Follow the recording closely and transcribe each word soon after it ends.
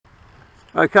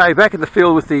Okay, back in the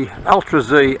field with the Ultra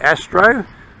Z Astro.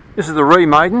 This is the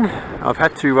Re-Maiden. I've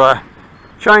had to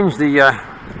change the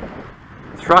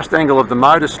thrust angle of the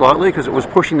motor slightly because it was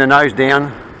pushing the nose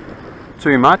down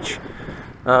too much.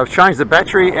 I've changed the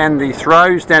battery and the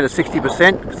throws down to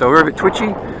 60%, so we're a bit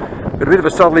twitchy, but a bit of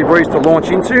a southerly breeze to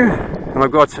launch into, and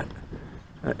I've got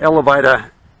an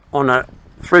elevator on a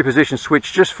 3-position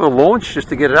switch just for launch, just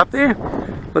to get it up there.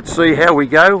 Let's see how we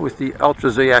go with the Ultra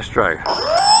Z Astro.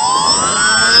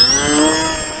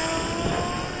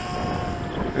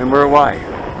 And we're away.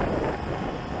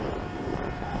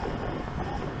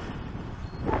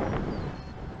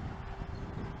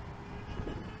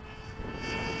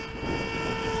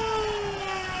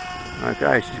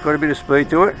 Okay, she's got a bit of speed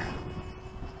to it.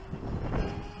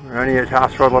 We're only at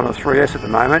half throttle on a 3S at the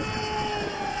moment.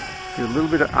 Do a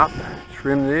little bit of up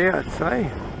trim there, I'd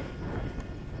say.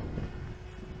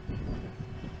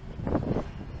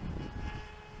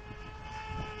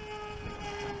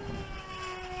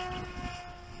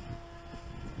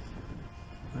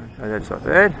 Okay, that's not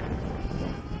bad.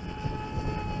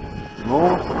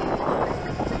 More.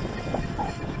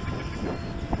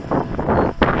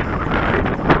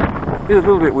 It's a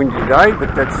little bit windy today,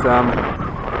 but that's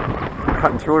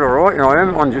cutting through it alright. And I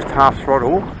am on just half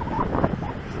throttle.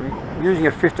 I'm using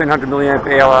a 1500 milliamp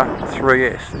hour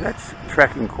 3S. So that's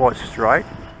tracking quite straight.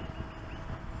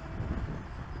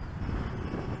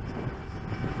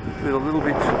 With a little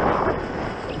bit.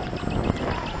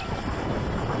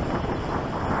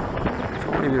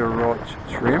 A bit of right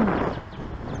trim.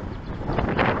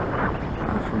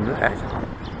 And from that,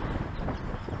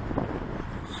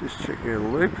 let's just check out the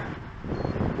loop.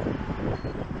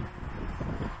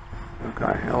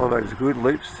 Okay, elevator's good,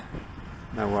 loops,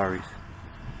 no worries.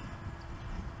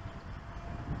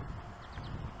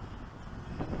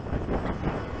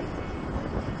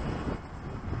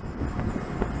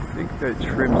 I think that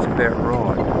trim's about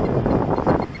right.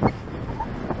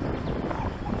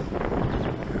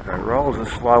 Rolls are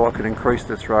slow, I can increase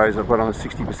the throws. I've got on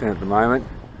 60% at the moment.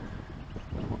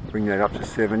 I'll bring that up to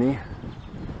 70.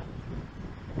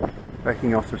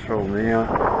 Backing off the throttle now.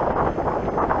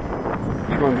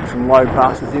 Try and get some low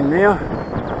passes in now.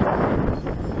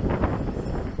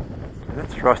 That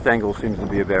thrust angle seems to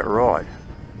be about right.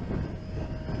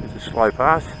 There's a slow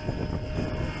pass.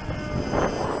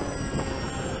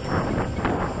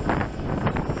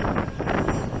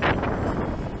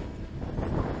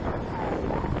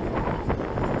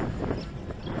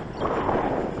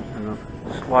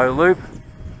 Slow loop,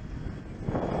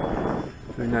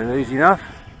 doing that easy enough.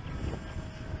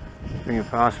 Bring it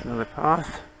past another pass.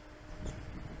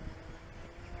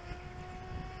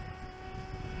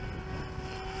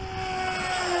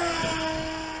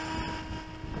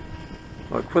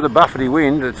 Look, with the buffety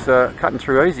wind, it's cutting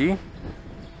through easy.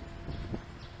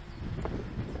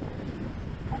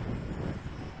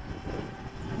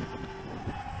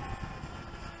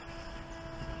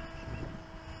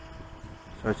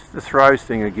 So it's just the throws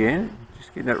thing again,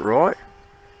 just getting it right.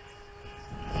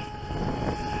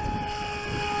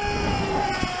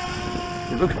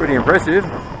 It looks pretty impressive.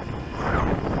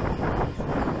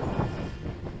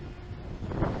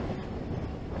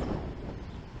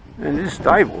 And it is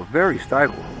stable, very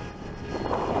stable.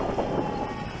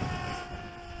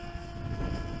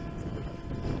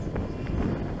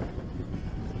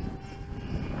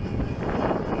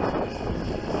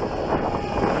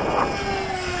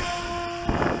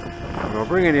 I'll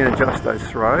bring it in and adjust those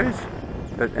throws.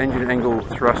 That engine angle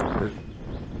thrust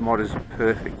mod is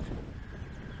perfect.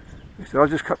 So I'll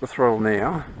just cut the throttle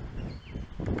now.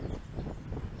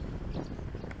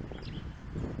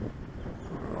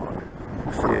 Alright,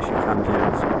 let's see how she comes in. I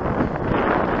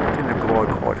tend to glide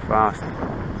quite fast.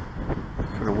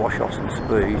 Trying to wash off some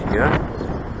speed here.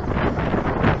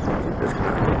 That's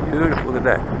going to be beautiful. Look at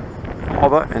that.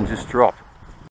 Hover and just drop.